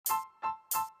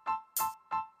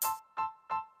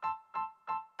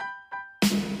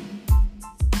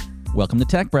Welcome to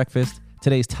Tech Breakfast.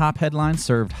 Today's top headlines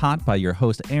served hot by your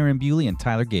host Aaron Bewley and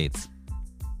Tyler Gates.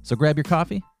 So grab your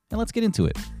coffee and let's get into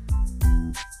it.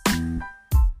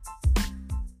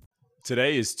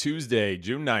 Today is Tuesday,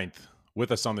 June 9th.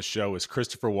 With us on the show is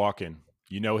Christopher Walken.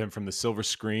 You know him from the silver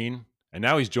screen, and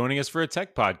now he's joining us for a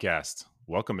tech podcast.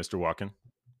 Welcome, Mr. Walken.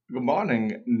 Good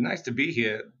morning. Nice to be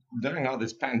here. During all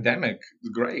this pandemic, it's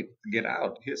great to get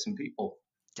out, hear some people.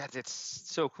 God, it's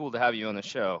so cool to have you on the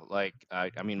show.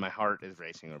 I mean, my heart is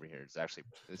racing over here.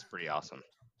 It's pretty awesome.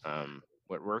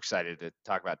 We're excited to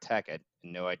talk about tech. I had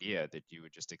no idea that you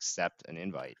would just accept an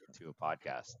invite to a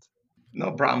podcast.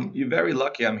 No problem. You're very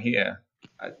lucky I'm here.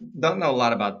 I don't know a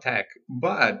lot about tech,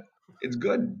 but it's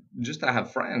good just to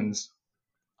have friends.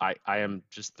 I am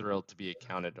just thrilled to be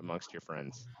counted amongst your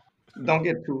friends. Don't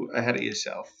get too ahead of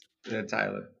yourself,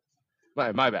 Tyler.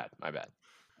 My bad.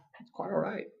 It's quite all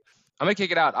right. I'm gonna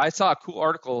kick it out. I saw a cool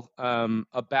article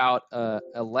about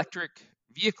electric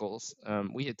vehicles.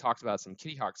 We had talked about some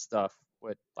Kitty Hawk stuff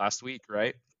last week,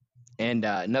 right? And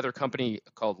another company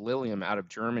called Lilium out of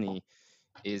Germany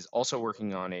is also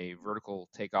working on a vertical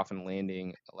takeoff and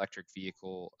landing electric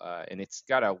vehicle, and it's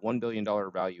got a $1 billion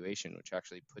valuation, which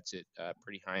actually puts it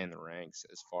pretty high in the ranks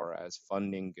as far as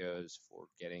funding goes for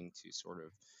getting to sort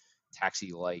of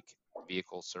taxi-like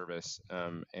vehicle service.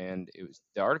 And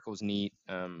the article was neat.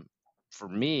 For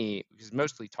me, because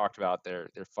mostly talked about their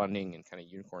funding and kind of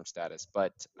unicorn status,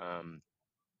 but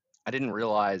I didn't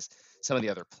realize some of the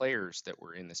other players that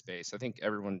were in the space. I think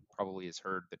everyone probably has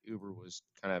heard that Uber was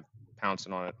kind of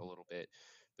pouncing on it a little bit,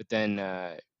 but then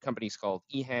companies called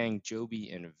eHang,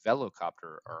 Joby, and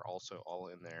Velocopter are also all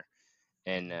in there.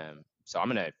 And so I'm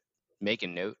gonna make a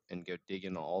note and go dig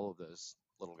into all of those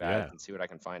little guys and see what I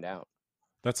can find out.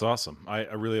 That's awesome. I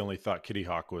really only thought Kitty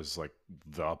Hawk was like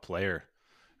the player.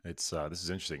 This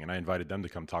is interesting, and I invited them to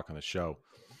come talk on the show.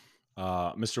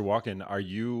 Mr. Walken, are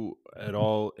you at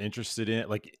all interested in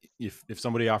it? Like, if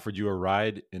somebody offered you a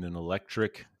ride in an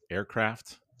electric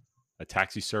aircraft, a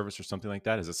taxi service or something like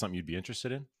that, is that something you'd be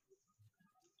interested in?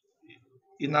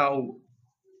 You know,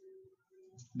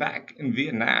 back in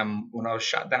Vietnam, when I was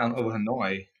shot down over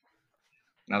Hanoi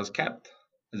and I was kept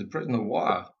as a prisoner of war,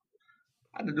 I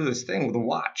had to do this thing with a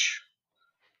watch.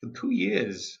 For 2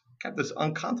 years, kept this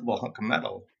uncountable hunk of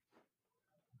metal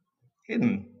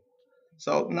hidden.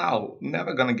 So now,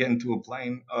 never gonna get into a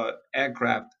plane or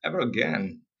aircraft ever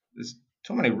again. There's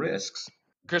too many risks.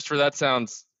 Christopher, that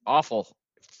sounds awful.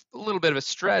 A little bit of a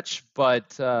stretch,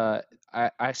 but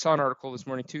I saw an article this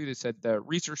morning too that said the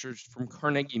researchers from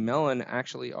Carnegie Mellon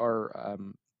actually are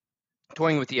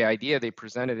toying with the idea. They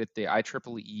presented at the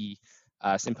IEEE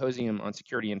Symposium on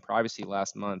Security and Privacy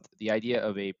last month, the idea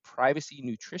of a privacy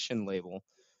nutrition label,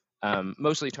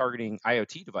 mostly targeting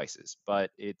IoT devices, but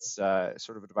it's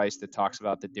sort of a device that talks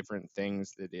about the different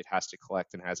things that it has to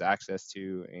collect and has access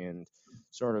to, and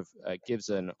sort of gives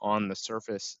an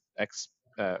on-the-surface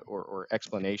or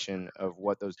explanation of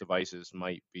what those devices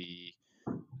might be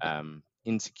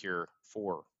insecure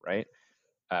for, right?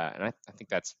 And I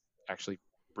think that's actually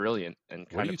brilliant and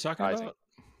kind what are of you talking surprising. about?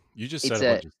 You just said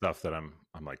a bunch of stuff that I'm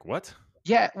like, what?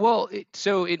 Yeah, well,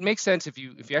 so it makes sense if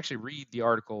you actually read the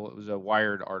article. It was a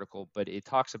Wired article, but it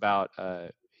talks about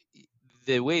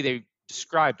the way they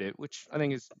described it, which I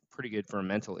think is pretty good for a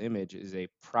mental image, is a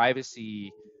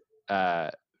privacy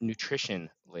nutrition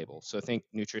label. So think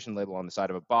nutrition label on the side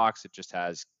of a box. It just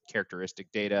has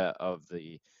characteristic data of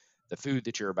the food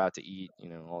that you're about to eat, you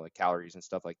know, all the calories and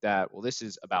stuff like that. Well, this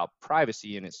is about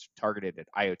privacy, and it's targeted at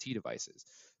IoT devices.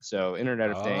 So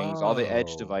Internet of Things, all the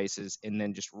edge devices, and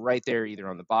then just right there, either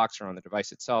on the box or on the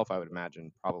device itself, I would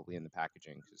imagine probably in the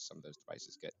packaging, because some of those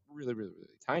devices get really, really,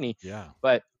 really tiny. Yeah.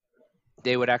 But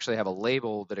they would actually have a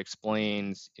label that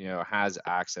explains, you know, has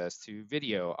access to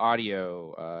video,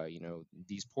 audio, you know,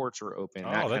 these ports are open,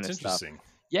 that kind of stuff. Interesting.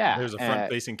 Yeah. There's a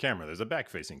front-facing camera. There's a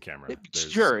back-facing camera.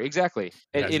 Sure, exactly.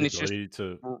 It And it's just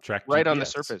to track right GPS. on the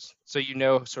surface. So you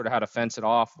know sort of how to fence it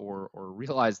off or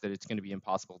realize that it's going to be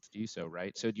impossible to do so,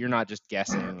 right? So you're not just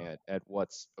guessing at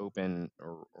what's open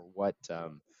or what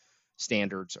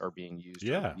standards are being used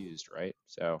or used, right?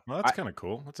 So well, that's kind of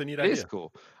cool. That's a neat idea. It is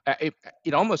cool.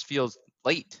 It almost feels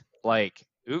late. Like,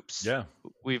 oops. Yeah.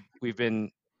 We've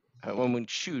been when we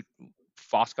shoot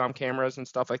Foscom cameras and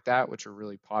stuff like that, which are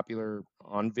really popular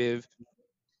on Viv,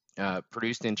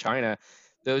 produced in China.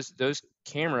 Those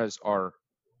cameras are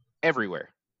everywhere,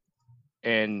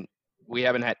 and we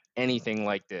haven't had anything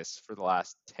like this for the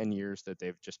last 10 years that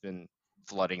they've just been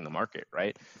flooding the market,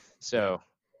 right? So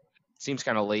it seems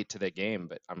kind of late to the game,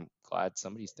 but I'm glad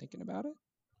somebody's thinking about it.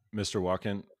 Mr.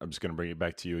 Walken, I'm just going to bring it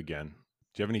back to you again.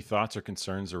 Do you have any thoughts or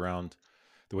concerns around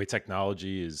the way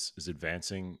technology is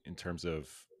advancing in terms of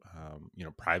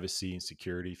privacy and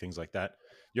security, things like that.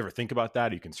 You ever think about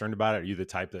that? Are you concerned about it? Are you the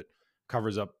type that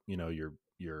covers up your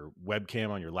webcam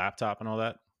on your laptop and all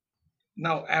that?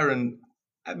 Now, Aaron,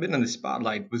 I've been in the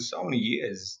spotlight for so many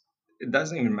years, it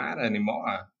doesn't even matter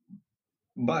anymore.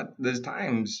 But there's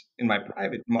times in my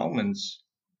private moments,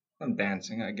 I'm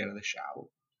dancing, I get in the shower.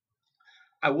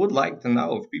 I would like to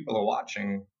know if people are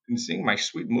watching and seeing my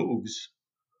sweet moves.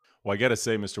 Well, I gotta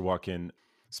say, Mr. Walken,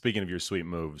 speaking of your sweet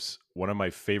moves, one of my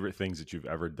favorite things that you've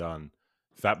ever done,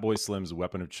 Fatboy Slim's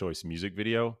Weapon of Choice music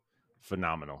video,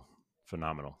 phenomenal.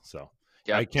 So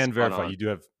Yeah, I can spot verify on.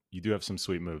 you do have some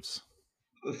sweet moves.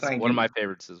 Thank One of you. my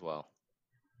favorites as well.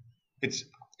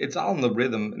 It's all in the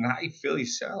rhythm and how you feel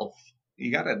yourself.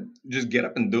 You gotta just get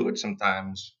up and do it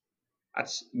sometimes.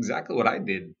 That's exactly what I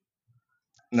did.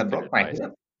 And I It's good broke my advice.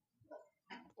 hip.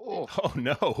 Oh, Oh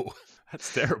no,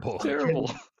 that's terrible.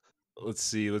 terrible. Let's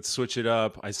see. Let's switch it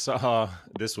up. I saw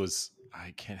this was.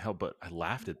 I can't help but I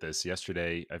laughed at this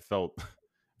yesterday. I felt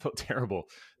felt terrible.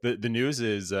 The news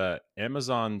is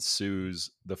Amazon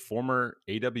sues the former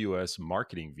AWS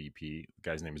marketing VP. The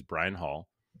guy's name is Brian Hall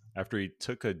after he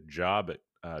took a job at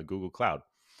Google Cloud.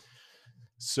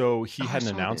 So he Oh, I hadn't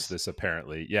saw announced this. this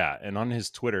apparently. Yeah, and on his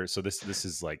Twitter. So this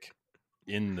is like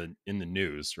in the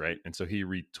news, right? And so he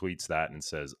retweets that and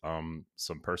says, some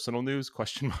personal news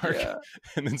question mark. Yeah.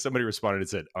 And then somebody responded and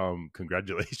said,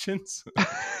 congratulations.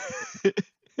 I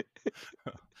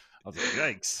was like,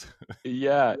 yikes.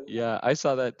 Yeah, I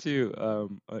saw that too.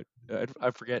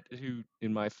 I forget who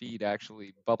in my feed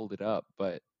actually bubbled it up,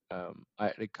 but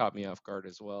it caught me off guard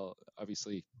as well.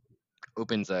 Obviously,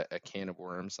 opens a can of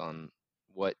worms on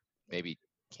what maybe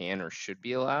can or should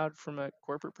be allowed from a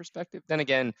corporate perspective. Then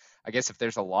again, I guess if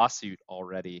there's a lawsuit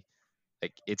already,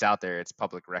 like it's out there, it's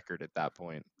public record at that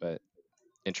point. But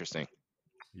interesting.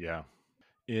 Yeah.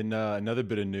 In another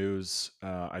bit of news,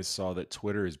 I saw that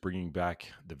Twitter is bringing back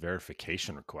the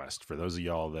verification request for those of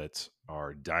y'all that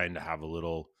are dying to have a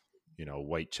little,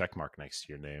 white check mark next to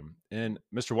your name. And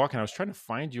Mr. Walken, I was trying to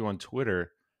find you on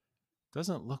Twitter.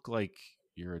 Doesn't look like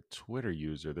you're a Twitter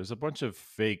user. There's a bunch of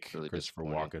fake Really Christopher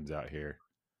disappointing. Walkens out here.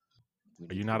 We Are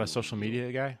need you to not do a social reveal.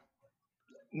 media guy?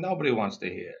 Nobody wants to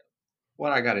hear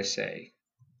what I gotta say.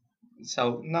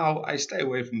 So no, I stay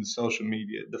away from the social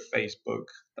media, the Facebook,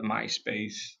 the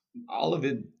MySpace. All of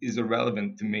it is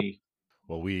irrelevant to me.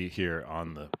 Well, we here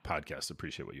on the podcast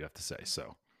appreciate what you have to say.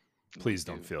 So We please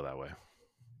don't do. feel that way.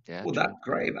 Yeah, Well, true. that's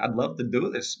great. I'd love to do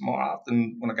this more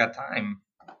often when I got time.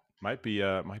 Might be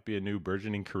a new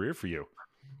burgeoning career for you.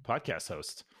 Podcast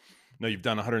host. No, you've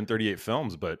done 138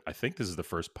 films, but I think this is the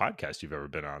first podcast you've ever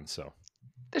been on. So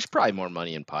There's probably more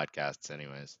money in podcasts,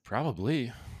 anyways.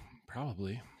 probably.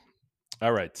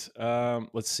 All right.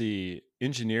 Let's see.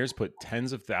 Engineers put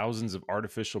tens of thousands of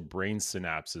artificial brain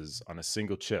synapses on a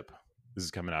single chip. This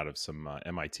is coming out of some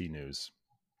MIT news.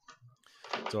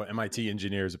 So MIT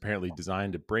engineers apparently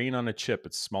designed a brain on a chip.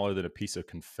 It's smaller than a piece of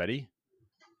confetti,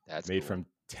 That's made cool. from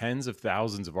tens of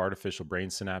thousands of artificial brain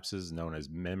synapses known as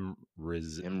Memristor.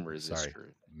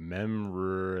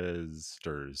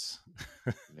 memristors.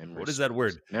 What is that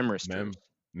word? Memristors.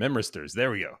 Memristors.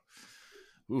 There we go.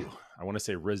 Ooh, I want to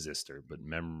say resistor, but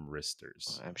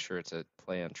memristors. I'm sure it's a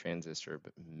play on transistor,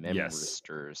 but Yes.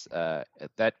 memristors. That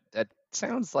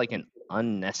sounds like an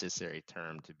unnecessary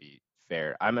term, to be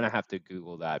fair. I'm gonna have to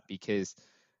Google that because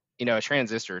a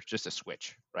transistor is just a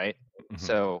switch, right? Mhm.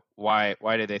 So why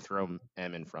did they throw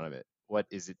M in front of it? What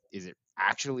is it? Is it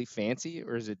actually fancy,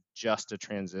 or is it just a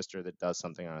transistor that does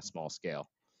something on a small scale?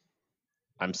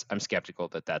 I'm skeptical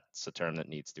that that's a term that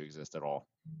needs to exist at all.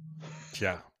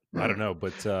 Yeah, I don't know,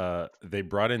 but they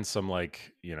brought in some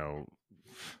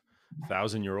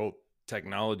 1,000-year-old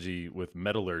technology with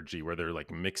metallurgy where they're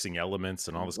like mixing elements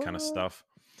and all this kind of What? stuff.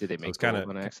 Did they So make it's gold kind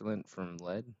on of accident from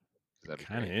lead? 'Cause that'd be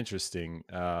kind of great. interesting.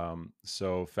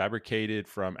 So fabricated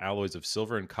from alloys of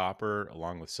silver and copper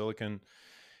along with silicon,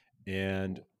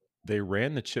 and they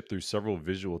ran the chip through several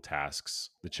visual tasks.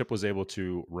 The chip was able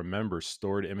to remember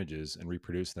stored images and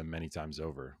reproduce them many times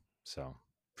over. So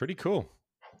pretty cool.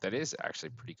 That is actually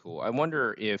pretty cool. I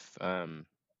wonder if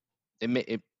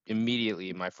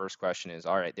immediately my first question is,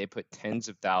 all right, they put tens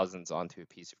of thousands onto a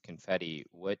piece of confetti.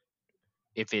 What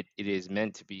if it is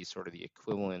meant to be sort of the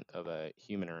equivalent of a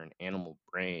human or an animal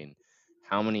brain?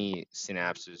 How many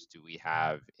synapses do we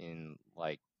have in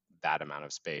like that amount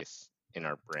of space in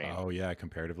our brain? Oh yeah,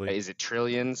 comparatively. Is it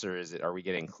trillions, or are we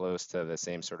getting close to the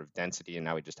same sort of density and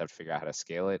now we just have to figure out how to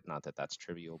scale it? Not that that's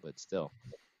trivial, but still.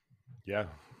 Yeah.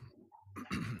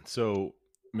 So,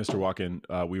 Mr. Walken,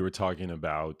 we were talking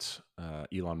about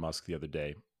Elon Musk the other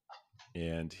day,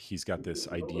 and he's got this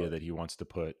idea that he wants to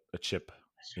put a chip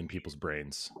in people's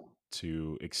brains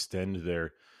to extend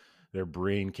their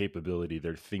brain capability,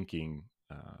 their thinking,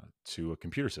 to a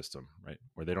computer system, right?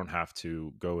 Where they don't have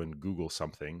to go and Google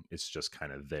something. It's just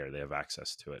kind of there. They have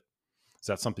access to it. Is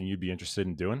that something you'd be interested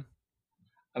in doing?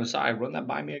 I'm sorry, run that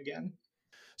by me again.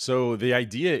 So the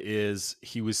idea is,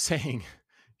 he was saying,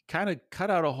 kind of cut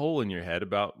out a hole in your head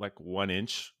about like 1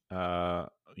 inch,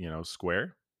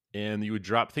 square, and you would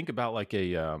think about like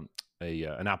an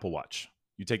Apple Watch.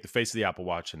 You take the face of the Apple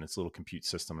Watch and its little compute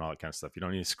system and all that kind of stuff. You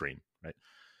don't need a screen, right?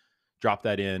 Drop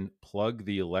that in, plug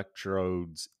the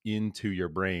electrodes into your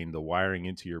brain, the wiring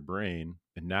into your brain,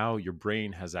 and now your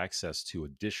brain has access to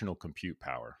additional compute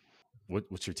power.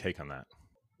 What's your take on that?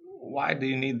 Why do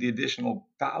you need the additional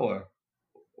power?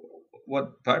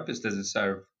 What purpose does it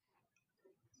serve?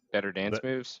 Better dance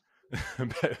moves.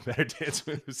 Better dance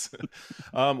moves.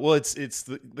 Well, it's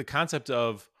the concept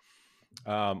of,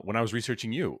 when I was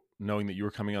researching you, knowing that you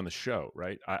were coming on the show,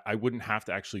 right? I wouldn't have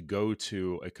to actually go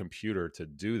to a computer to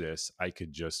do this. I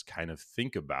could just kind of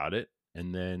think about it,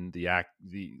 and then the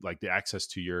access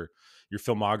to your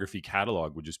filmography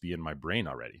catalog would just be in my brain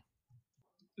already.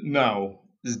 No,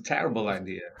 this is a terrible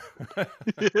idea.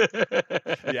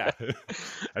 Yeah,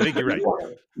 I think you're right.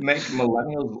 Make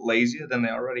millennials lazier than they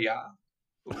already are.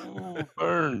 Ooh,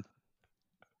 burn.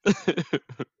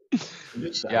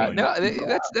 Yeah, no,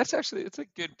 that's actually, it's a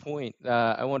good point.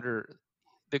 I wonder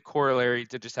the corollary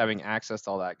to just having access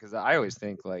to all that, because I always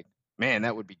think like, man,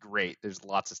 that would be great. There's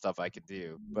lots of stuff I could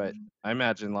do, but I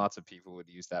imagine lots of people would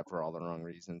use that for all the wrong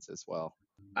reasons as well.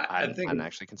 I think hadn't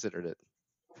actually considered it.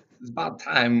 it's about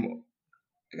time.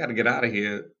 I got to get out of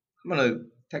here. I'm gonna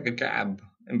take a cab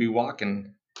and be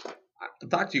walking. I'll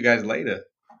talk to you guys later.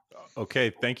 Okay,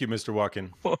 thank you, Mr.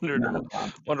 Walken.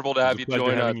 Wonderful to have you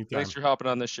join us. You, thanks for hopping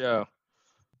on the show.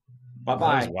 Bye That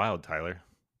bye. was wild, Tyler.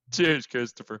 Cheers,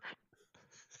 Christopher.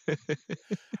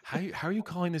 How are you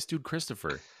calling this dude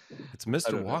Christopher? It's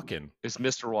Mr. Walken. It's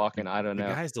Mr. Walken. I don't know.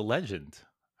 The guy's the legend.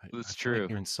 That's I true. Like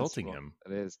you're insulting him.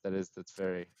 That's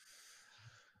very.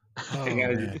 Oh, Hey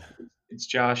guys, man. it's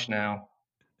Josh now.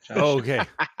 Josh. Oh, okay.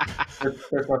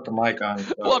 Chris left the mic on.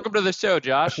 So. Welcome to the show,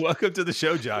 Josh. Welcome to the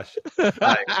show, Josh.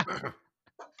 Hi.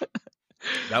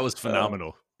 That was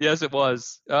phenomenal. Yes, it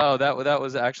was. Oh, that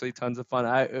was actually tons of fun.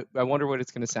 I wonder what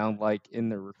it's going to sound like in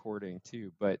the recording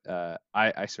too. But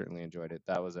I certainly enjoyed it.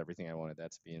 That was everything I wanted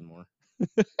that to be and more.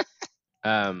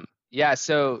 Yeah.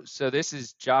 So this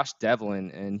is Josh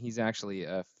Devlin, and he's actually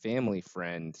a family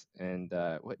friend. And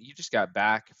what you just got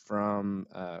back from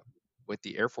with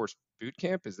the Air Force boot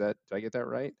camp? Did I get that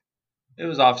right? It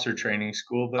was officer training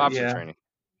school, but officer training.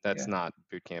 That's not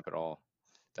boot camp at all.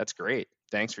 That's great.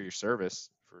 Thanks for your service,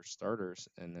 for starters,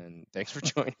 and then thanks for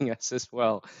joining us as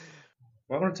well.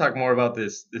 Well, I want to talk more about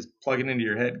this plugging into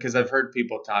your head, because I've heard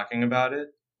people talking about it,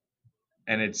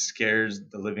 and it scares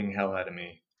the living hell out of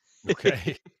me.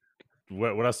 Okay.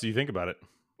 What else do you think about it?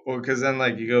 Well, because then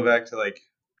you go back to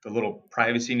the little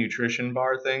privacy nutrition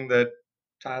bar thing that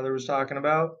Tyler was talking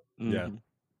about. Yeah.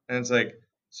 And it's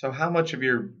so how much of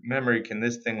your memory can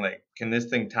this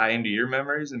thing tie into your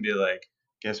memories and be like,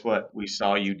 guess what? We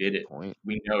saw you did it.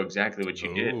 We know exactly what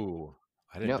you did.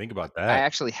 I didn't think about that. I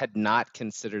actually had not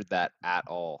considered that at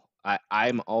all.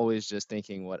 I'm always just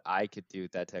thinking what I could do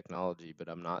with that technology, but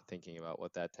I'm not thinking about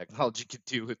what that technology could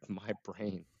do with my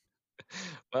brain.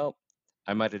 Well,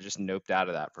 I might have just noped out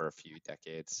of that for a few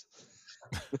decades.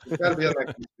 It's got to be on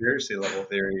conspiracy level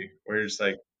theory, where you're just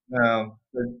no,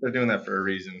 they're doing that for a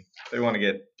reason. They want to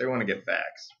get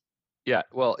facts. Yeah,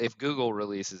 well, if Google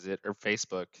releases it or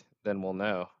Facebook, then we'll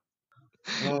know.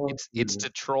 It's to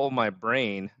troll my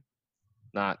brain,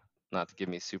 not to give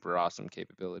me super awesome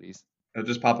capabilities. It'll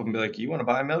just pop up and be like, "You want to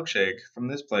buy a milkshake from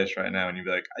this place right now?" And you'd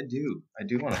be like, "I do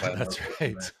want to buy a That's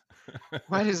milkshake." right.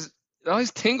 Why does it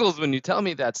always tingles when you tell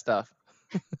me that stuff?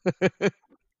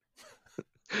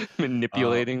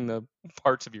 Manipulating the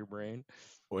parts of your brain.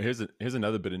 Well, here's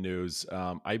another bit of news.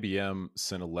 IBM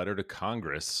sent a letter to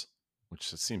Congress,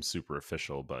 which seems super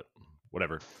official, but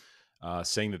whatever,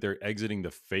 saying that they're exiting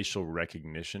the facial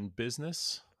recognition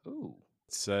business. Ooh.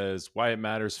 It says why it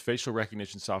matters. Facial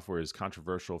recognition software is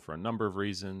controversial for a number of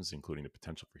reasons, including the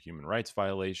potential for human rights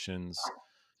violations,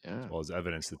 as well as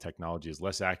evidence the technology is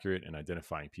less accurate in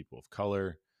identifying people of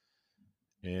color.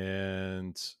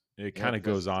 And it kind of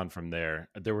goes on from there.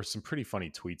 There were some pretty funny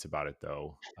tweets about it,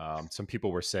 though. Some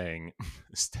people were saying,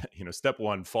 step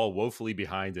one, fall woefully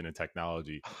behind in a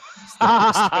technology.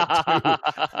 Step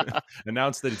two,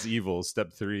 announce that it's evil.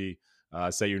 Step three,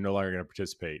 say you're no longer going to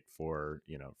participate for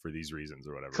these reasons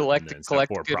or whatever. And then collect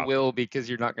for profit. goodwill because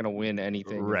you're not going to win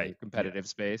anything in Right. the competitive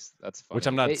space. That's funny. Which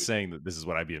I'm not saying that this is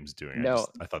what IBM's doing. No.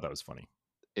 I thought that was funny.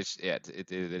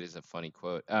 It is a funny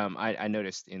quote. I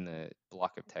noticed in the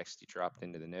block of text you dropped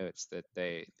into the notes that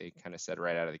they kind of said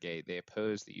right out of the gate they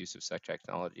oppose the use of such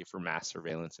technology for mass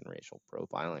surveillance and racial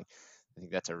profiling. I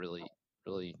think that's a really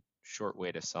short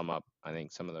way to sum up, I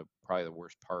think, some of the probably the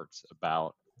worst parts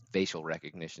about facial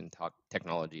recognition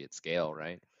technology at scale,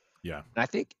 right? Yeah. And I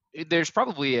think there's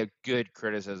probably a good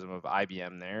criticism of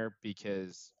IBM there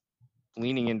because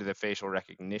leaning into the facial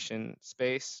recognition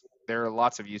space, there are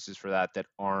lots of uses for that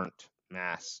aren't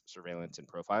mass surveillance and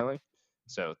profiling.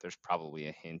 So there's probably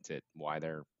a hint at why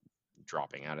they're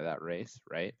dropping out of that race,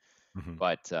 right? Mm-hmm.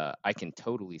 But I can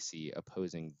totally see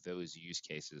opposing those use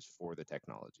cases for the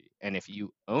technology. And if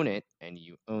you own it and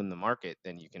you own the market,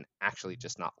 then you can actually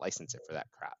just not license it for that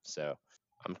crap. So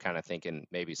I'm kind of thinking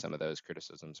maybe some of those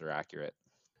criticisms are accurate.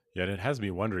 Yeah, and it has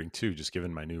me wondering too, just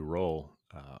given my new role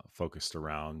focused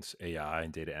around AI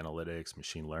and data analytics,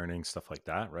 machine learning, stuff like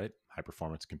that, right? High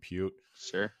performance compute.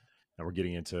 Sure. And we're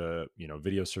getting into,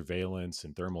 video surveillance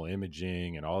and thermal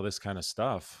imaging and all this kind of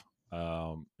stuff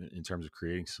in terms of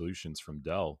creating solutions from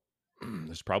Dell.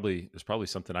 There's probably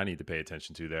something I need to pay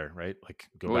attention to there, right? Like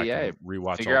go back and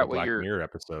rewatch all the Black Mirror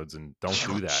episodes and don't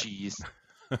do that. Jeez.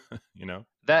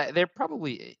 That they're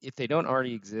probably, if they don't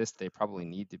already exist, they probably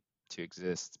need to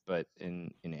exist. But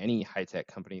in any high-tech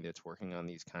company that's working on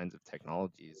these kinds of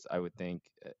technologies, I would think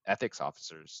ethics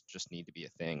officers just need to be a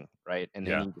thing, right? And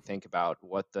they need to think about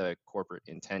what the corporate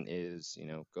intent is,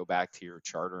 go back to your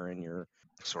charter and your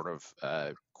sort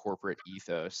of corporate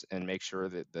ethos and make sure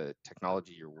that the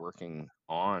technology you're working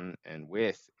on and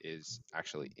with is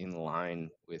actually in line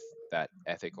with that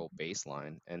ethical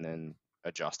baseline and then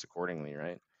adjust accordingly,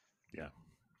 right? Yeah.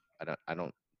 I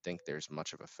don't think there's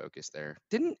much of a focus there.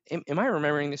 Am I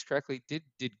remembering this correctly? Did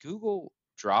Google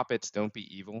drop its "Don't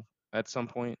be evil" at some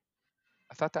point?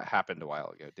 I thought that happened a while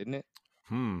ago, didn't it?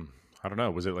 I don't know.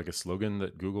 Was it like a slogan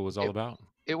that Google was all about?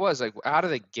 It was like out of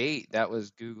the gate. That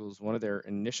was Google's one of their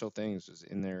initial things was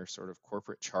in their sort of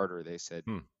corporate charter. They said,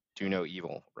 "Do no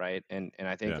evil," right? And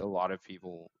I think a lot of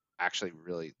people actually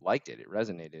really liked it. It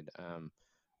resonated.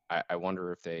 I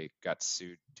wonder if they got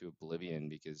sued to oblivion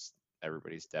because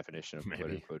everybody's definition of quote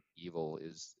unquote evil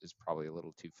is probably a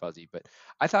little too fuzzy. But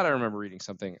I thought I remember reading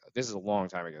something. This is a long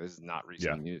time ago. This is not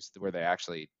recent news where they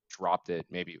actually dropped it.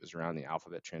 Maybe it was around the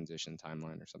alphabet transition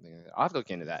timeline or something like that. I'll have to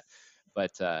look into that.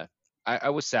 But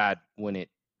I was sad when it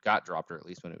got dropped, or at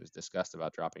least when it was discussed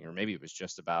about dropping, or maybe it was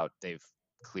just about they've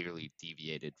clearly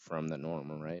deviated from the norm,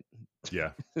 right?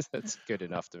 Yeah. That's good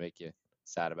enough to make you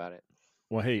sad about it.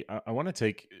 Well, hey, I want to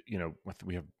take,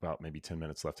 we have about maybe 10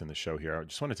 minutes left in the show here. I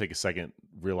just want to take a second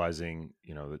realizing,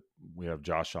 that we have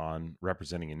Josh on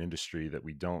representing an industry that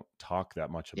we don't talk that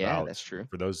much about. Yeah, that's true.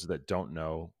 For those that don't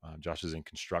know, Josh is in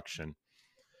construction.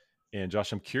 And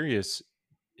Josh, I'm curious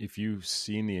if you've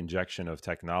seen the injection of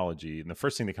technology. And the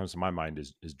first thing that comes to my mind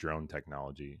is drone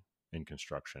technology in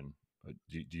construction.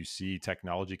 Do you see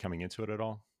technology coming into it at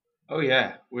all? Oh,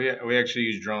 yeah. We actually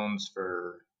use drones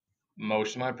for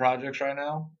most of my projects right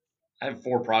now. I have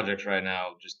 4 projects right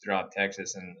now just throughout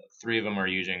Texas, and 3 of them are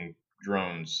using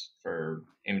drones for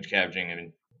image capturing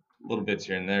and little bits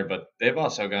here and there. But they've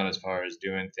also gone as far as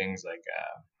doing things like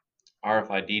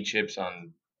RFID chips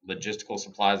on logistical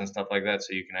supplies and stuff like that,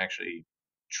 so you can actually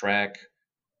track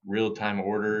real-time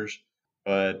orders.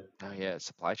 But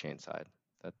supply chain side,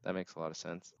 that makes a lot of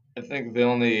sense. I think the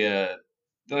only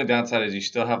downside is you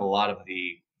still have a lot of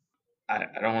the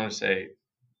I don't want to say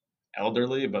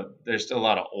elderly, but there's still a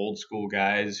lot of old school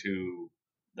guys who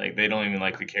like they don't even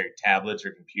like to carry tablets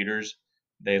or computers.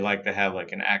 They like to have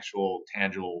like an actual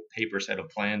tangible paper set of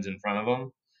plans in front of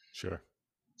them. Sure.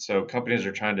 So companies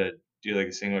are trying to do like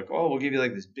this thing like, oh, we'll give you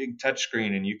like this big touch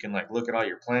screen and you can like look at all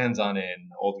your plans on it. And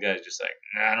the old guy's just like,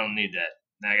 nah, I don't need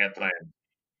that. I got plans.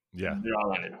 Yeah.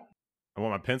 Draw on it. I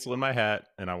want my pencil in my hat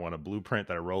and I want a blueprint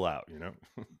that I roll out,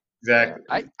 Exactly.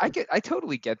 Yeah, I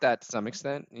totally get that to some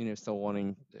extent, still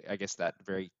wanting, I guess, that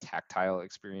very tactile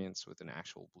experience with an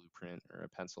actual blueprint or a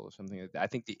pencil or something like that. I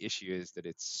think the issue is that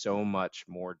it's so much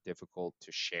more difficult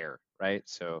to share, right?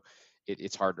 So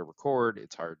it's hard to record,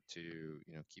 it's hard to,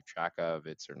 keep track of.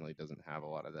 It certainly doesn't have a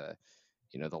lot of the,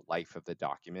 the life of the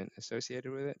document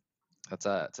associated with it. It's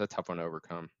a tough one to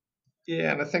overcome.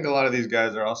 Yeah, and I think a lot of these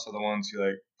guys are also the ones who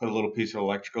like put a little piece of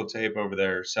electrical tape over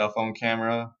their cell phone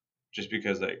camera just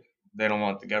because like they don't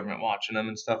want the government watching them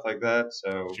and stuff like that.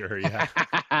 So sure, yeah.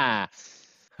 I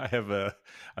have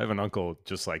an uncle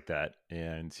just like that,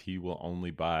 and he will only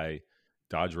buy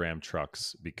Dodge Ram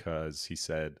trucks because he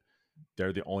said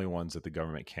they're the only ones that the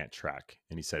government can't track.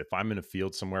 And he said, if I'm in a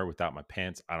field somewhere without my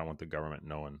pants, I don't want the government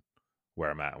knowing where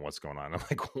I'm at and what's going on. I'm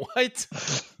like, what?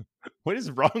 What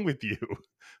is wrong with you?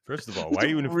 First of all, why are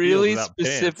you in a field really without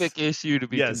specific pants? issue to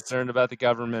be Yes. concerned about the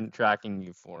government tracking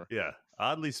you for. Yeah,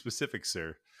 oddly specific,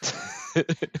 sir.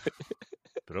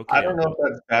 But okay, I don't know Uncle.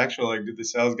 if that's factual. Like, did the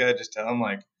sales guy just tell him,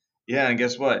 like, yeah, and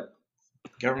guess what?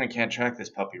 Government can't track this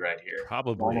puppy right here.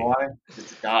 Probably. Wanna know why?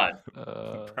 It's God.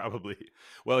 Probably.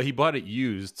 Well, he bought it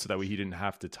used so that way he didn't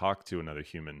have to talk to another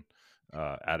human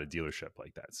at a dealership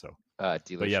like that. So, but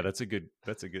yeah, dealership.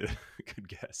 that's a good good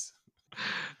guess.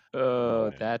 Oh,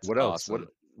 man. that's What else? awesome.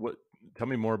 What? Tell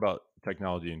me more about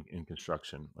technology in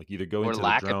construction. Like either go Or into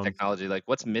lack the of drone, technology. Like,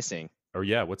 what's missing? or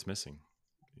yeah, what's missing?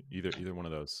 Either one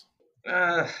of those.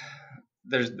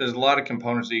 There's a lot of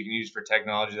components that you can use for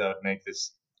technology that would make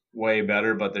this way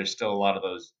better, but there's still a lot of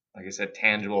those, like I said,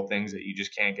 tangible things that you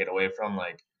just can't get away from.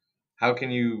 Like, how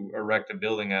can you erect a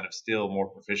building out of steel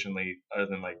more proficiently, other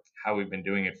than like how we've been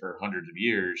doing it for hundreds of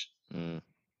years?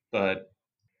 But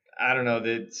I don't know.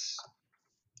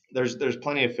 There's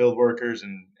plenty of field workers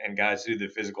and guys who do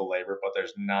the physical labor, but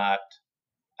there's not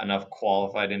enough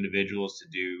qualified individuals to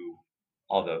do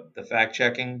all the fact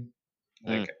checking.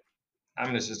 Like, I'm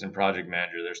an assistant project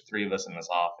manager. There's 3 of us in this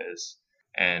office,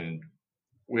 and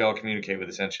we all communicate with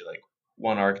essentially like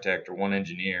one architect or one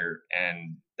engineer,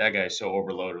 and that guy's so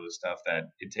overloaded with stuff that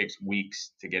it takes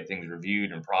weeks to get things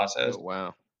reviewed and processed. Oh,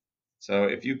 wow. So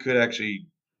if you could actually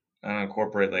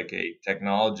incorporate like a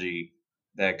technology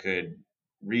that could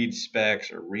read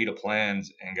specs or read a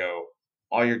plans and go,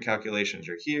 all your calculations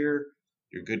are here,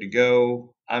 you're good to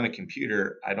go. I'm a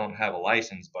computer. I don't have a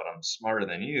license, but I'm smarter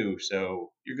than you,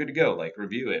 so you're good to go. Like,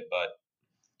 review it, but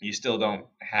you still don't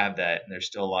have that. And there's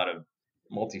still a lot of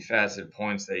multifaceted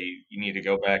points that you need to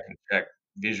go back and check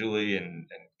visually and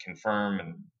confirm.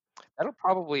 And That'll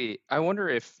probably, I wonder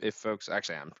if folks,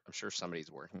 actually, I'm sure somebody's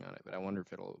working on it, but I wonder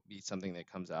if it'll be something that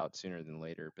comes out sooner than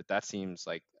later. But that seems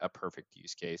like a perfect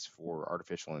use case for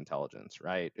artificial intelligence,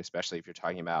 right? Especially if you're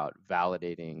talking about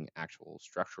validating actual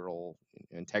structural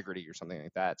integrity or something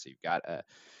like that. So you've got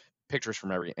pictures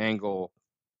from every angle,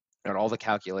 and all the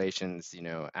calculations,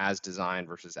 as designed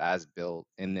versus as built,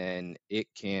 and then it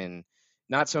can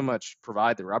not so much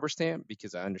provide the rubber stamp,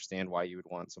 because I understand why you would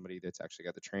want somebody that's actually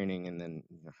got the training and then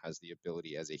has the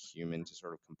ability as a human to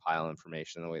sort of compile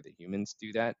information the way that humans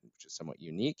do that, which is somewhat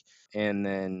unique. And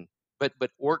then but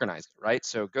organize it, right?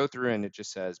 So go through and it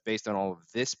just says, based on all of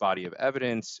this body of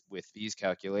evidence with these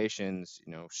calculations,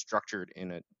 structured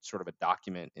in a sort of a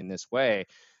document in this way,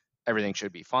 everything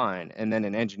should be fine. And then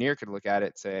an engineer could look at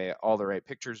it, say all the right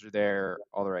pictures are there,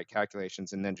 all the right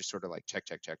calculations, and then just sort of like check,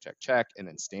 and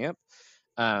then stamp.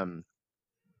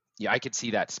 Yeah, I could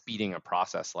see that speeding a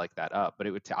process like that up, but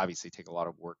it would obviously take a lot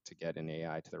of work to get an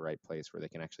AI to the right place where they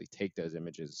can actually take those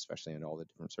images, especially in all the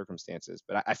different circumstances.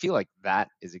 But I feel like that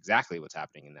is exactly what's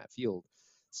happening in that field.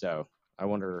 So I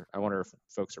wonder if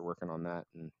folks are working on that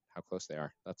and how close they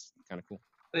are. That's kind of cool.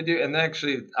 they do. And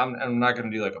actually, I'm not going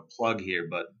to do like a plug here,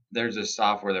 but there's this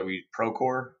software that we use,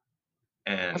 Procore.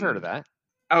 And I've heard of that.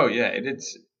 Oh yeah,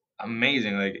 it's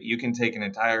amazing. Like, you can take an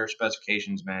entire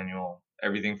specifications manual,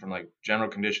 everything from like general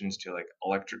conditions to like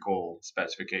electrical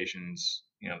specifications,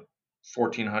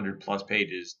 1,400 plus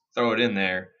pages, throw it in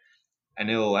there, and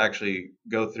it'll actually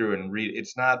go through and read.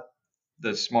 It's not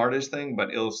the smartest thing,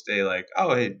 but it'll stay like,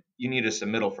 oh, hey, you need a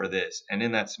submittal for this. And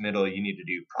in that submittal, you need to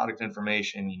do product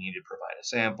information, you need to provide a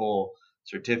sample,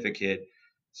 certificate.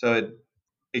 So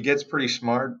it gets pretty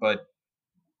smart, but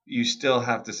you still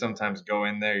have to sometimes go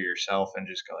in there yourself and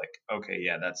just go like, okay,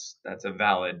 yeah, that's a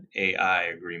valid AI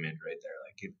agreement right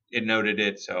there. Like, it noted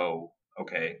it, so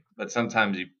okay. But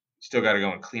sometimes you still got to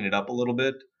go and clean it up a little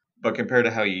bit. But compared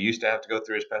to how you used to have to go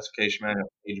through a specification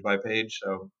manual page by page,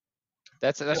 so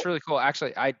That's really cool.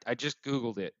 Actually, I just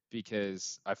Googled it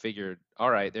because I figured, all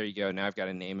right, there you go. Now I've got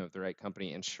a name of the right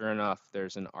company. And sure enough,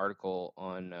 there's an article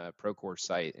on Procore's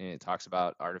site, and it talks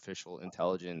about artificial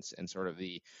intelligence and sort of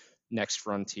the next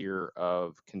frontier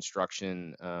of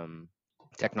construction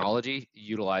technology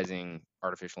utilizing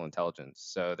artificial intelligence.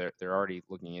 So they're already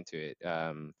looking into it.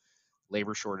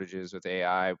 Labor shortages with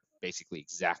AI, basically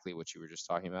exactly what you were just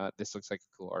talking about. This looks like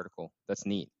a cool article. That's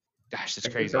neat. Gosh, that's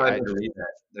crazy. I would read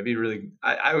that. That'd be really.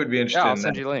 I would be interested. Yeah, I'll in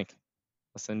send that. you a link.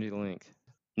 I'll send you the link.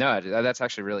 No, that's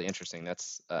actually really interesting.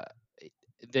 That's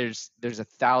there's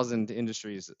 1,000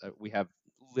 industries we have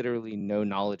literally no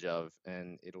knowledge of,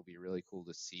 and it'll be really cool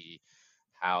to see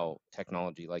how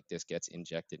technology like this gets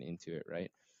injected into it, right?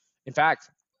 In fact,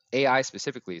 AI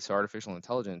specifically, so artificial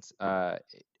intelligence,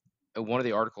 one of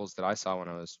the articles that I saw when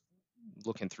I was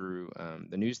looking through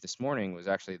the news this morning was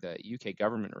actually the UK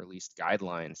government released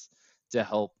guidelines to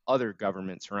help other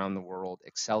governments around the world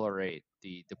accelerate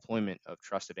the deployment of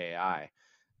trusted AI.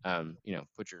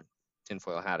 Put your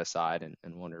tinfoil hat aside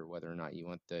and wonder whether or not you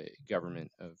want the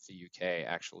government of the UK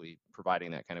actually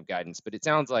providing that kind of guidance. But it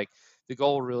sounds like the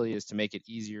goal really is to make it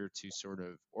easier to sort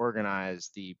of organize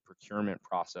the procurement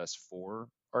process for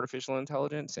artificial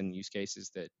intelligence and use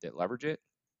cases that leverage it.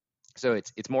 So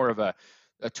it's more of a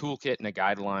toolkit and a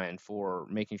guideline for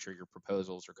making sure your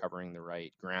proposals are covering the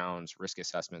right grounds, risk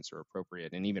assessments are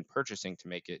appropriate, and even purchasing to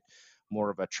make it more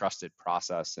of a trusted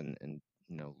process and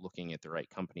looking at the right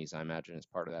companies, I imagine, is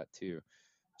part of that too.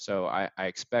 So I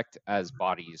expect as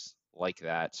bodies like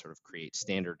that sort of create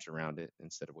standards around it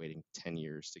instead of waiting 10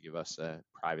 years to give us a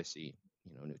privacy,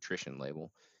 nutrition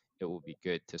label, it will be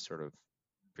good to sort of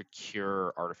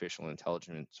procure artificial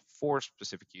intelligence for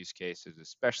specific use cases,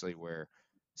 especially where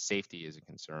safety is a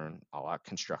concern, a lot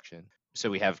construction. So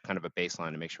we have kind of a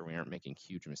baseline to make sure we aren't making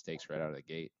huge mistakes right out of the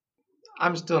gate.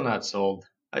 I'm still not sold.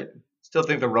 I still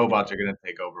think the robots are going to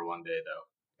take over one day,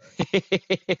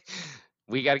 though.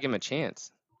 We got to give them a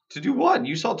chance. To do what?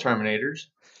 You saw Terminators.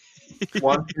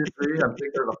 1, 2, 3. I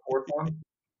think they're the fourth one.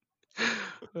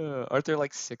 Aren't there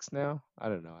like 6 now? I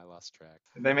don't know. I lost track.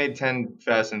 They made 10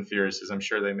 Fast and Furiouses. I'm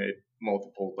sure they made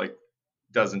multiple, like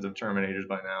dozens of Terminators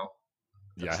by now.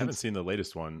 Yeah, I haven't seen the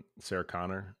latest one. Sarah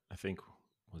Connor, I think,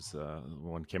 was the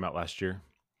one came out last year.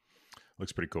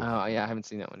 Looks pretty cool. Oh, yeah, I haven't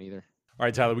seen that one either. All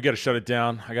right, Tyler, we got to shut it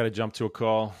down. I got to jump to a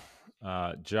call.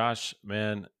 Josh,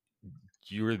 man,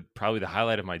 you were probably the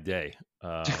highlight of my day,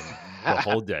 the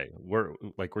whole day. We're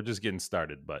just getting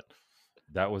started, but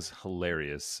that was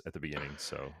hilarious at the beginning.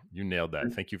 So you nailed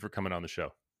that. Thank you for coming on the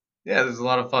show. Yeah, this is a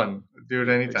lot of fun. Do it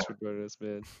anytime. Thanks for joining us,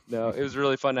 man. No, it was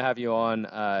really fun to have you on.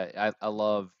 I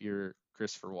love your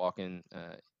Christopher Walken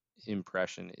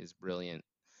impression is brilliant,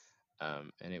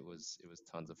 and it was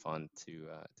tons of fun to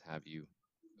have you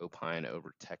opine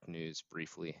over tech news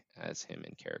briefly as him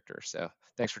in character. So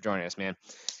thanks for joining us, man.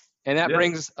 And that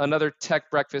brings another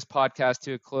Tech Breakfast podcast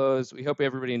to a close. We hope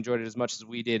everybody enjoyed it as much as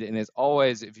we did. And as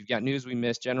always, if you've got news we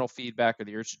missed, general feedback, or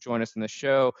the urge to join us in the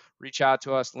show, reach out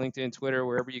to us, LinkedIn, Twitter,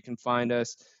 wherever you can find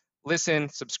us. Listen,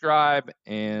 subscribe,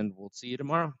 and we'll see you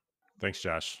tomorrow. Thanks,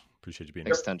 Josh. Appreciate you being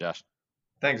here. Thanks here. a ton, Josh.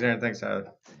 Thanks, Aaron. Thanks,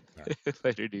 Tyler.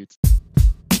 Later, dudes.